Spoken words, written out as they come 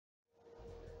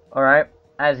Alright,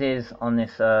 as is on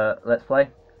this Let's Play,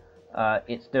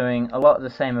 it's doing a lot of the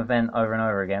same event over and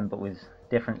over again, but with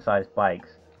different sized bikes.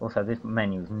 Also, this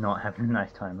menu is not having a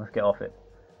nice time. Let's get off it.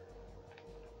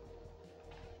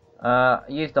 I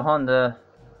used the Honda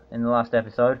in the last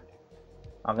episode.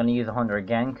 I'm going to use a Honda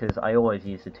again, because I always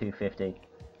use the 250.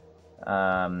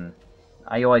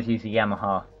 I always use the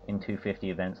Yamaha in 250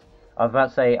 events. I was about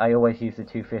to say I always use the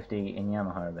 250 in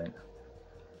Yamaha events.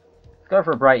 Let's go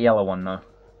for a bright yellow one, though.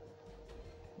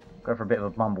 Go for a bit of a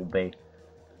bumblebee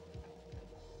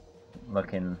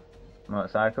looking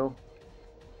motorcycle.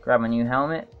 Grab my new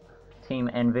helmet. Team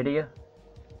NVIDIA.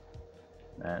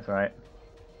 That's right.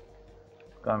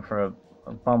 Going for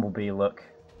a bumblebee look.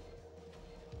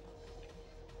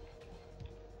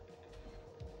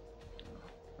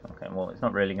 Okay, well, it's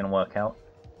not really going to work out.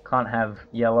 Can't have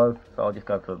yellow, so I'll just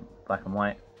go for black and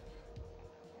white.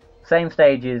 Same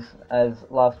stages as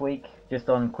last week, just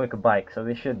on quicker bikes, so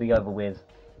this should be over with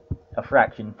a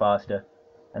fraction faster.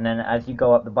 And then as you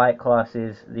go up the bike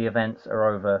classes, the events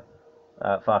are over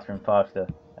faster and faster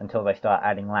until they start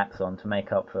adding laps on to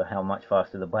make up for how much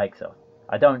faster the bikes are.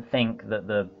 I don't think that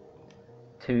the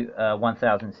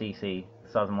 1000cc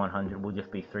 1100 will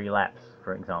just be 3 laps,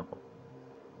 for example.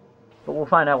 But we'll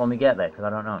find out when we get there, because I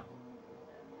don't know.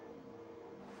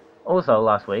 Also,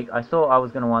 last week, I thought I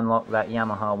was going to unlock that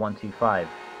Yamaha 125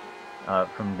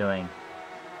 from doing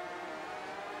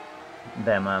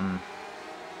them,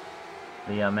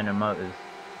 the Men+Motors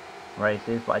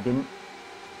races, but I didn't.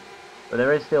 But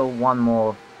there is still one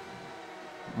more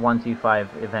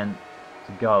 125 event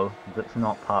to go that's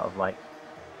not part of, like,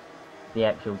 the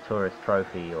actual tourist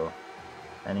trophy or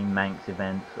any Manx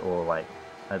events or, like,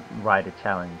 a rider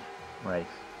challenge race.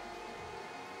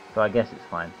 So I guess it's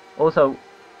fine. Also,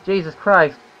 Jesus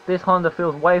Christ, this Honda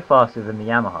feels way faster than the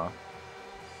Yamaha.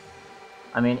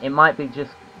 I mean, it might be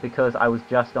just because I was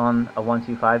just on a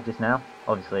 125 just now.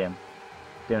 Obviously, I'm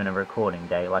doing a recording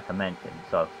day, like I mentioned,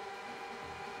 so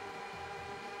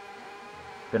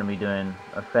going to be doing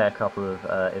a fair couple of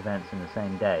events in the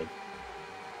same day.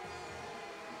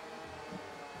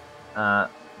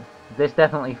 This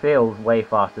definitely feels way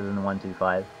faster than the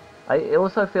 125. It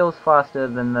also feels faster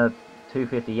than the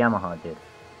 250 Yamaha did,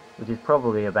 which is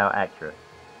probably about accurate.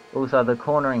 Also, the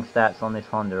cornering stats on this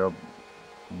Honda are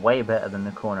way better than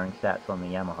the cornering stats on the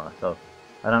Yamaha, so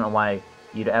I don't know why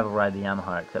you'd ever ride the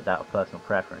Yamaha except out of personal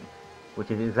preference, which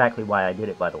is exactly why I did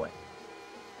it, by the way.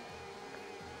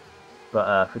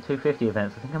 But for 250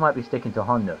 events, I think I might be sticking to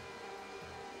Honda.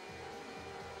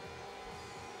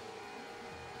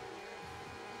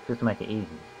 Just to make it easy,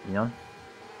 you know?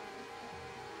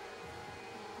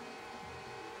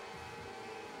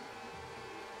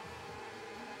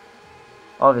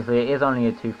 Obviously, it is only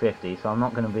a 250, so I'm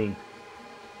not going to be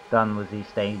done with these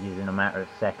stages in a matter of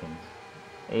seconds.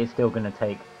 It is still going to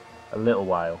take a little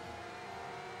while,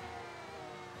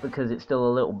 because it's still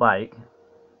a little bike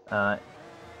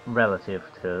relative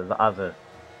to the other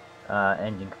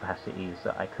engine capacities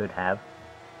that I could have.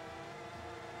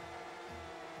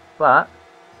 But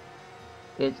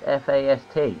it's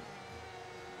FAST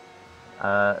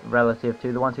relative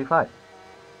to the 125.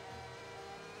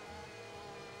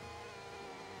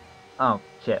 Oh,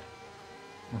 shit.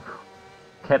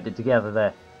 Kept it together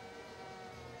there.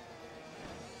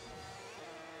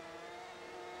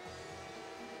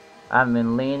 I haven't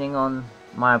been leaning on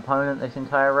my opponent this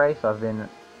entire race. I've been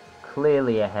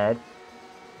clearly ahead,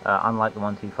 unlike the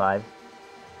 125.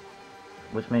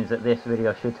 Which means that this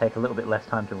video should take a little bit less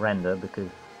time to render, because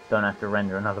I don't have to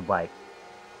render another bike.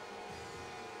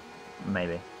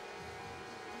 Maybe.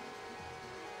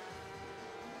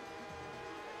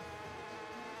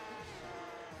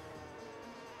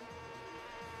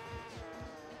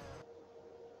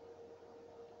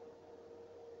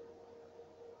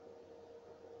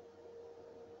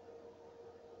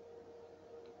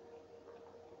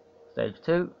 Stage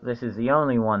 2, this is the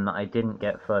only one that I didn't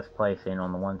get first place in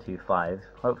on the 125.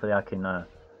 Hopefully I can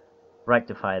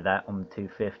rectify that on the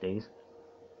 250s.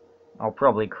 I'll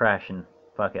probably crash and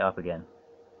fuck it up again.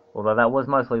 Although that was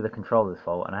mostly the controller's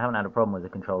fault, and I haven't had a problem with the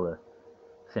controller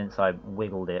since I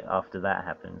wiggled it after that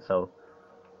happened, so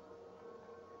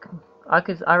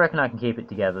I reckon I can keep it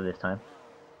together this time.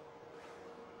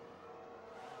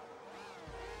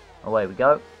 Away we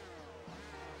go.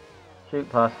 Shoot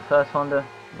past the first Honda,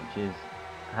 which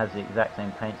has the exact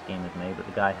same paint scheme as me, but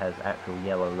the guy has actual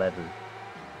yellow leathers.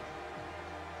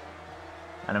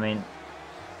 And I mean,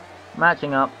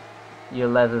 matching up your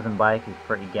leathers and bike is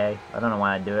pretty gay. I don't know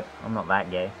why I do it. I'm not that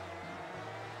gay.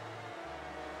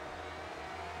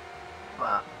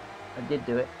 But I did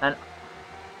do it. And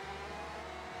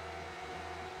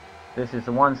This is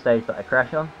the one stage that I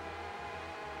crash on.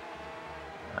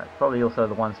 It's probably also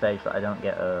the one stage that I don't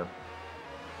get a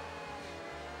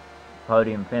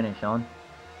podium finish on.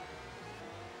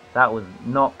 That was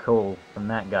not cool from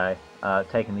that guy,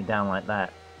 taking me down like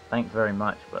that. Thanks very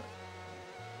much, but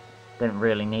didn't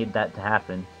really need that to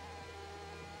happen.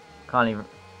 Can't even.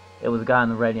 It was a guy on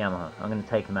the red Yamaha. I'm gonna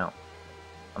take him out.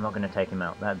 I'm not gonna take him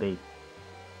out. That'd be,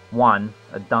 one,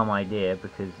 a dumb idea,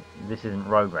 because this isn't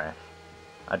road rash.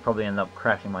 I'd probably end up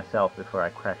crashing myself before I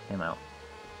crashed him out.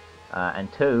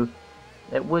 And two,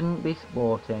 it wouldn't be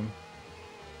sporting.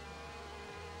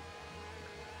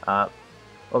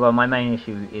 Although my main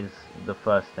issue is the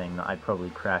first thing, that I'd probably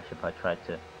crash if I tried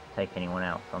to take anyone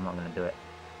out, so I'm not going to do it.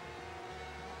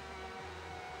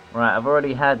 Right, I've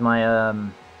already had my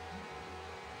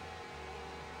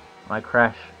my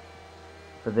crash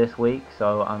for this week,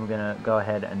 so I'm going to go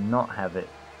ahead and not have it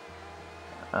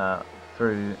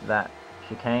through that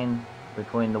chicane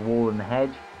between the wall and the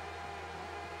hedge.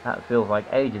 That feels like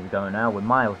ages ago now, we're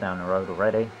miles down the road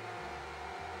already.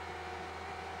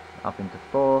 Up into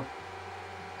fourth.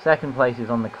 Second place is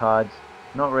on the cards.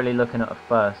 Not really looking at a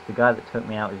first. The guy that took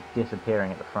me out is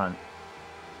disappearing at the front.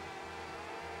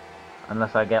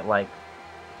 Unless I get like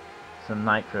some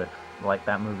nitrous, like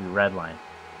that movie Redline,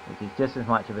 which is just as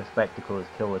much of a spectacle as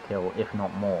Kill la Kill, if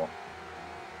not more.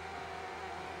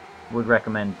 Would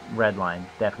recommend Redline,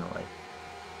 definitely.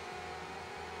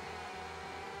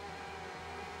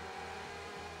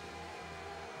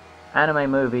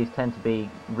 Anime movies tend to be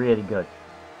really good.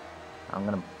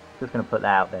 I'm just gonna put that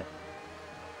out there.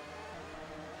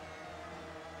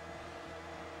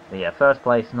 But yeah, first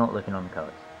place, not looking on the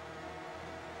cards.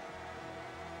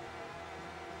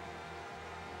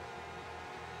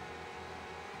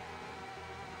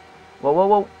 Whoa, whoa,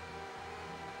 whoa!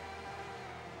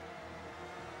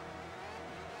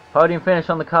 Podium finish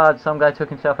on the cards. Some guy took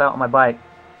himself out on my bike.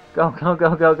 Go, go,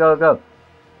 go, go, go, go!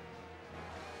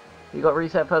 He got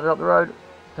reset further up the road.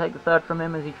 Take the third from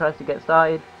him as he tries to get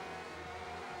started.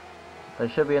 There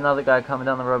should be another guy coming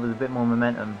down the road with a bit more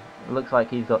momentum. It looks like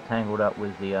he's got tangled up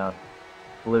with the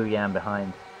blue yam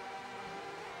behind.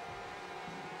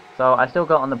 So I still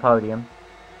got on the podium.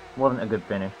 Wasn't a good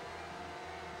finish.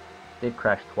 Did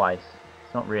crash twice.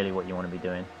 It's not really what you want to be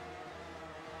doing.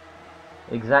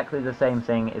 Exactly the same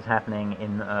thing is happening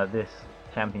in this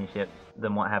championship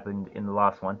than what happened in the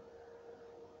last one.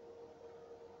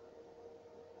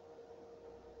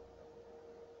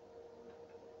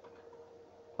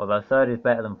 Although third is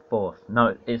better than fourth.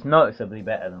 No, it's noticeably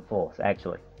better than fourth,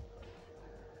 actually.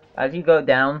 As you go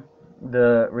down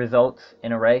the results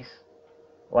in a race,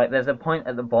 like there's a point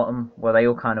at the bottom where they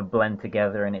all kind of blend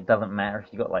together, and it doesn't matter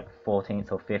if you got like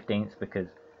 14th or 15th, because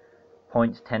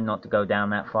points tend not to go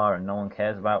down that far and no one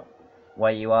cares about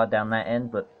where you are down that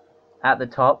end. But at the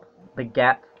top, the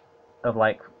gap of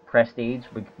like prestige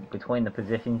between the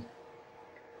positions,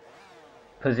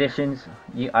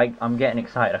 I'm getting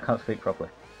excited, I can't speak properly.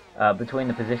 Between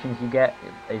the positions you get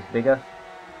is bigger.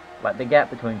 Like the gap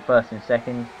between first and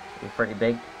second is pretty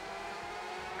big,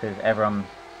 because everyone's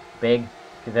big,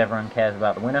 because everyone cares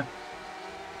about the winner.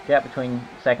 Gap between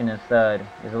second and third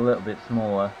is a little bit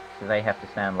smaller, because they have to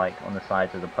stand like on the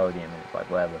sides of the podium, and it's like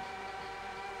whatever.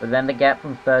 But then the gap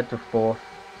from third to fourth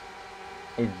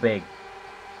is big,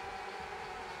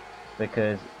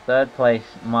 because third place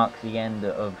marks the end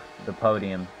of the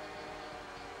podium,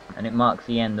 and it marks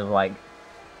the end of like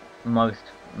most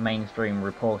mainstream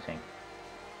reporting.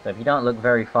 So if you don't look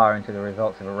very far into the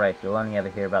results of a race, you'll only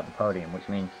ever hear about the podium, which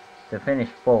means to finish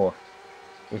fourth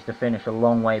is to finish a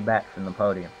long way back from the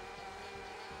podium,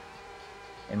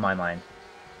 in my mind,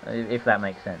 if that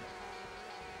makes sense.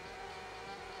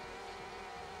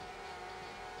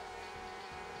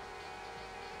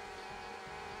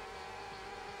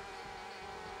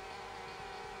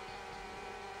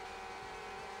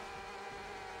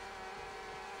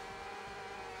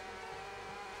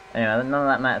 Anyway, none of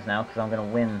that matters now, because I'm going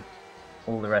to win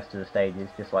all the rest of the stages,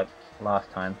 just like last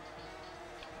time.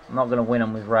 I'm not going to win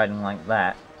them with riding like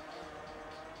that.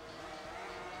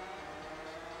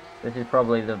 This is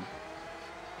probably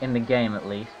in the game at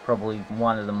least, probably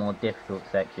one of the more difficult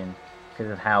sections, because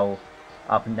of how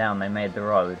up and down they made the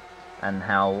road, and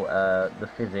how the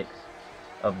physics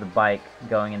of the bike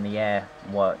going in the air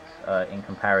works in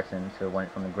comparison to when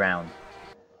it's on the ground.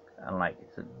 And like,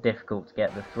 it's difficult to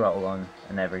get the throttle on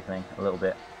and everything a little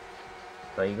bit,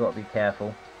 so you got to be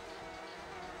careful.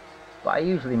 But I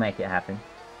usually make it happen.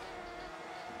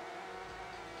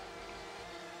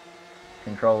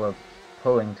 Controller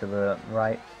pulling to the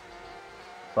right.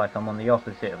 It's like I'm on the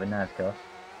opposite of a NASCAR.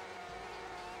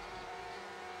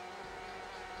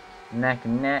 Neck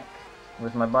and neck.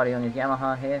 with my buddy on his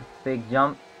Yamaha here. Big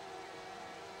jump.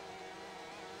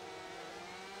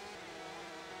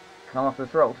 Come off the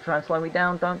throttle to try and slow me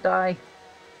down. Don't die.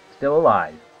 Still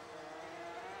alive.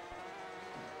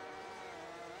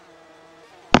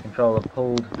 Controller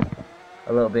pulled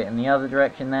a little bit in the other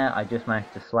direction there. I just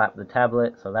managed to slap the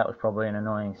tablet, so that was probably an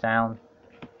annoying sound.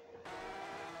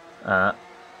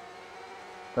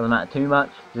 Doesn't matter too much.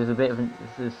 There's a bit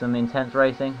of some intense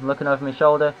racing. I'm looking over my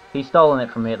shoulder. He's stolen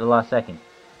it from me at the last second.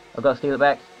 I've got to steal it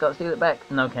back. Got to steal it back.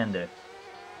 No can do.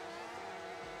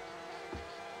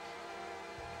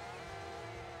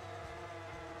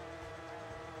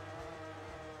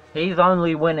 He's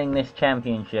only winning this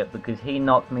championship because he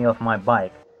knocked me off my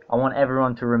bike. I want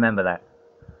everyone to remember that.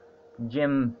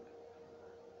 Jim...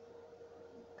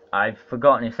 I've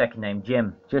forgotten his second name.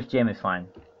 Jim. Just Jim is fine.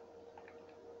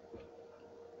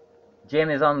 Jim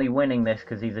is only winning this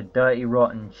because he's a dirty,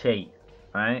 rotten cheat.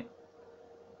 Right?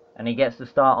 And he gets to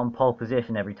start on pole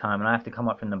position every time, and I have to come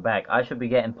up from the back. I should be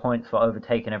getting points for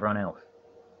overtaking everyone else.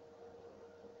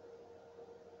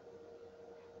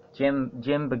 Jim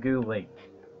Baguli,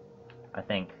 I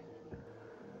think.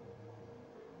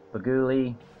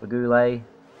 Baguli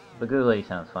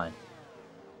sounds fine.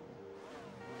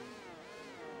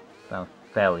 Sounds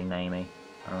fairly namey.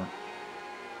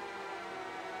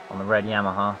 On the red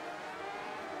Yamaha.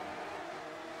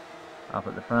 Up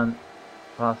at the front,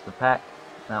 past the pack.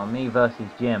 Now me versus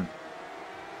Jim.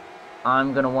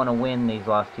 I'm going to want to win these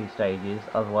last two stages,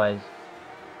 otherwise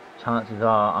chances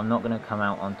are I'm not going to come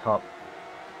out on top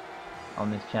on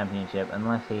this championship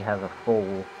unless he has a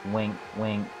full wink,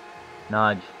 wink,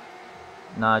 nudge,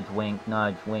 nudge, wink,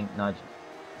 nudge, wink, nudge,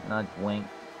 nudge, wink.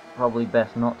 Probably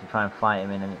best not to try and fight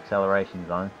him in an acceleration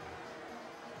zone.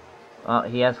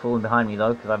 He has fallen behind me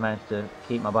though, because I managed to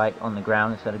keep my bike on the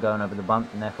ground instead of going over the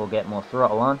bumps and therefore get more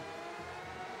throttle on.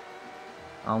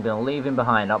 I'm going to leave him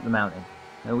behind up the mountain.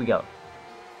 Here we go.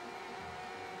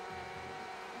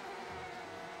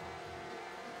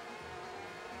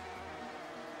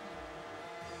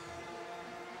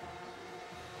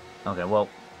 Okay, well,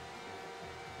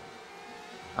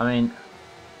 I mean,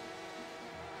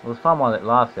 it was fun while it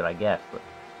lasted, I guess, but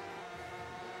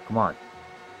come on.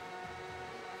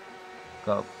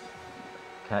 Got to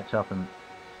catch up and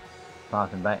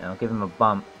pass him back now. Give him a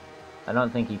bump. I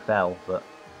don't think he fell, but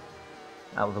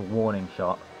that was a warning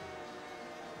shot.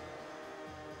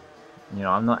 You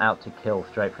know, I'm not out to kill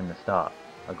straight from the start.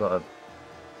 I'm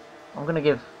gonna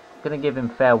give him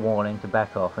fair warning to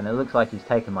back off, and it looks like he's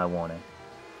taken my warning.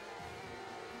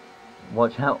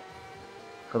 Watch out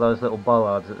for those little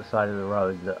bollards at the side of the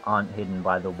road that aren't hidden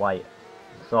by the white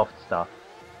soft stuff,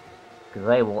 because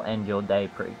they will end your day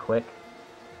pretty quick.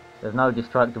 There's no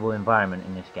destructible environment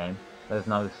in this game. There's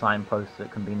no signposts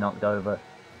that can be knocked over.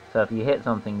 So if you hit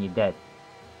something, you're dead.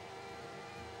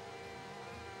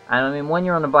 And I mean, when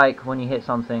you're on a bike, when you hit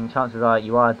something, chances are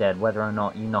you are dead, whether or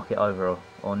not you knock it over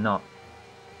or not.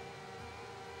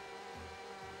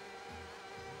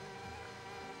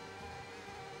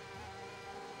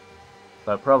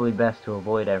 So probably best to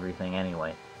avoid everything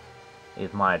anyway,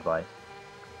 is my advice.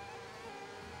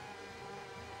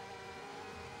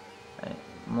 Okay,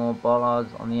 more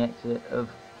bollards on the exit of...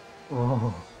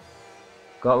 Oh,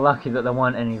 got lucky that there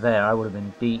weren't any there. I would have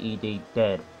been DED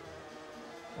dead.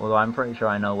 Although I'm pretty sure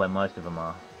I know where most of them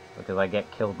are, because I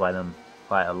get killed by them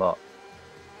quite a lot.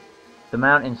 The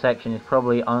mountain section is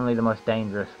probably only the most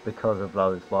dangerous because of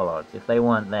those bollards. If they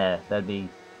weren't there, there'd be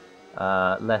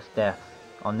less deaths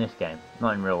on this game,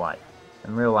 not in real life.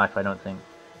 In real life, I don't think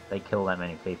they kill that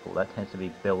many people. That tends to be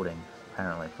buildings,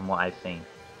 apparently, from what I've seen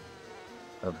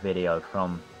of video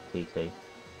from TT.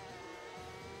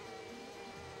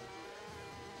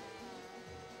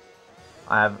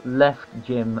 I have left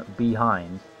Jim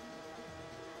behind.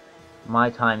 My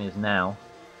time is now.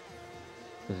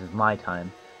 This is my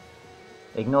time.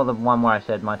 Ignore the one where I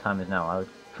said my time is now. I was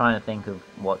trying to think of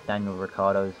what Daniel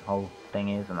Ricciardo's whole thing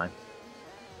is, and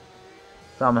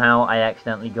somehow I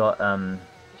accidentally got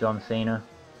John Cena,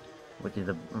 which is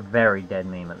a very dead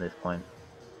meme at this point.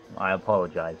 I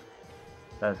apologize.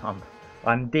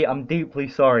 I'm deeply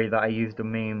sorry that I used a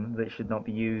meme that should not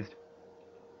be used.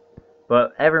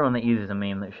 But everyone that uses a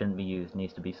meme that shouldn't be used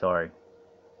needs to be sorry.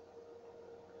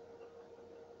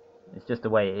 It's just the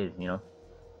way it is, you know.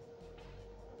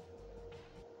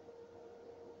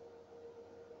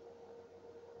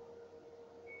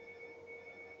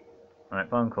 Alright,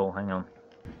 phone call, hang on.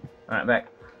 Alright, back.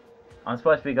 I'm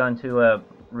supposed to be going to a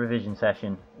revision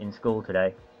session in school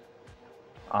today.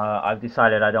 I've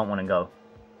decided I don't want to go.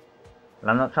 But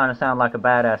I'm not trying to sound like a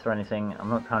badass or anything. I'm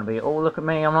not trying to be, oh look at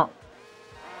me, I'm not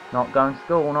going to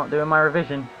school, not doing my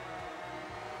revision.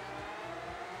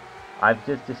 I've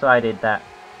just decided that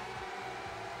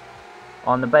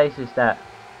on the basis that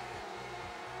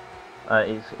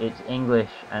it's English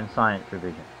and science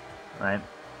revision, right?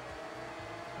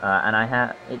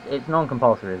 And it's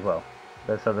non-compulsory as well,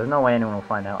 so there's no way anyone will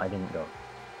find out I didn't go.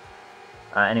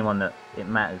 Anyone that it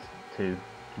matters to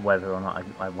whether or not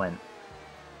I went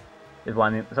is what I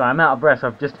mean. So I'm out of breath. So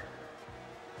I've just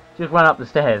run up the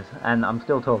stairs and I'm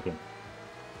still talking.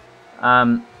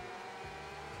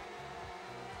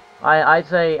 I'd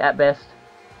say at best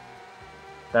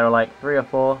there are like 3 or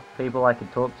 4 people I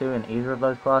could talk to in either of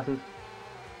those classes,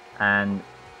 and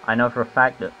I know for a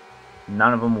fact that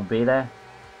none of them will be there,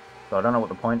 so I don't know what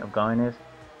the point of going is,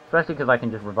 especially because I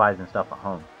can just revise and stuff at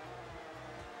home.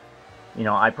 You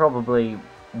know, I probably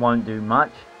won't do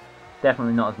much,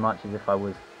 definitely not as much as if I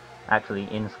was actually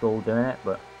in school doing it,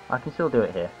 but I can still do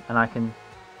it here, and I can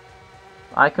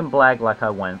blag like I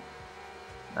went,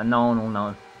 and no one will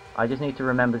know. I just need to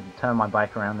remember to turn my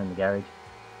bike around in the garage,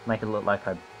 make it look like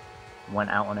I went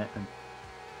out on it and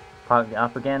parked it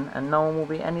up again, and no one will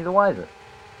be any the wiser.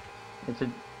 It's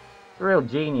a real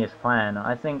genius plan.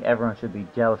 I think everyone should be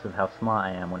jealous of how smart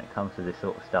I am when it comes to this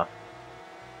sort of stuff.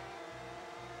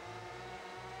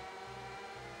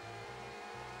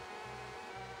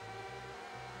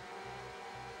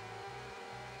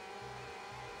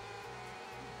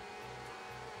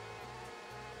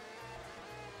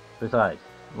 Besides,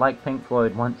 like Pink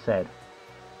Floyd once said,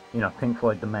 you know, Pink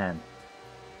Floyd the man.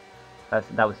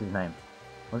 That was his name.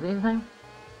 Was it his name?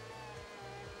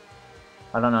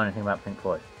 I don't know anything about Pink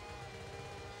Floyd.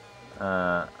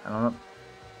 And I'm not.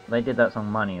 They did that song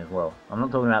Money as well. I'm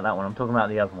not talking about that one. I'm talking about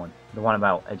the other one, the one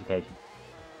about education.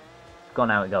 Forgotten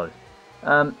how it goes.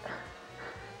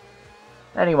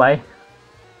 Anyway.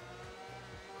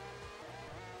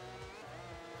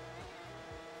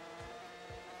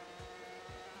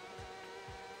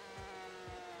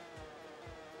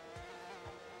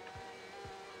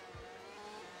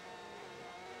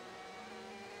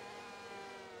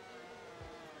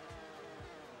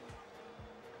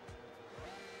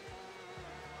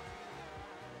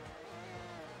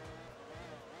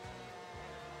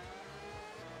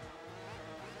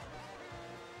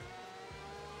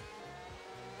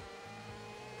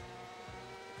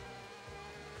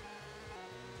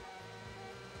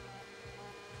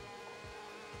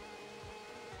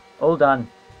 All done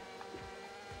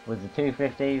with the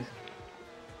 250s.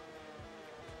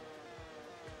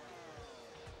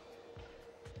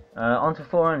 Onto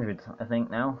 400s, I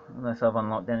think now, unless I've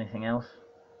unlocked anything else.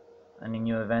 Any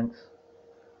new events.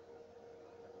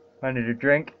 I need a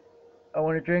drink. I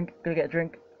want a drink. Gonna get a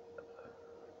drink.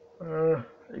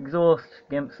 Exhaust,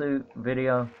 gimp suit,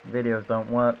 video. Videos don't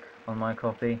work on my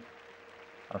copy.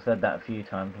 I've said that a few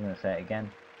times, I'm gonna say it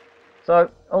again.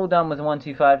 So, all done with the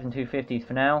 125s and 250s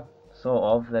for now. Sort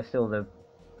of. They're still the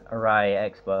array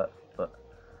expert, but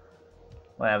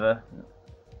whatever.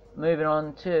 Moving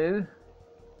on to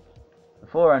the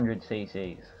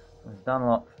 400cc's. It's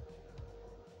Dunlop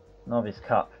Novice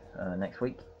Cup next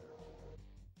week.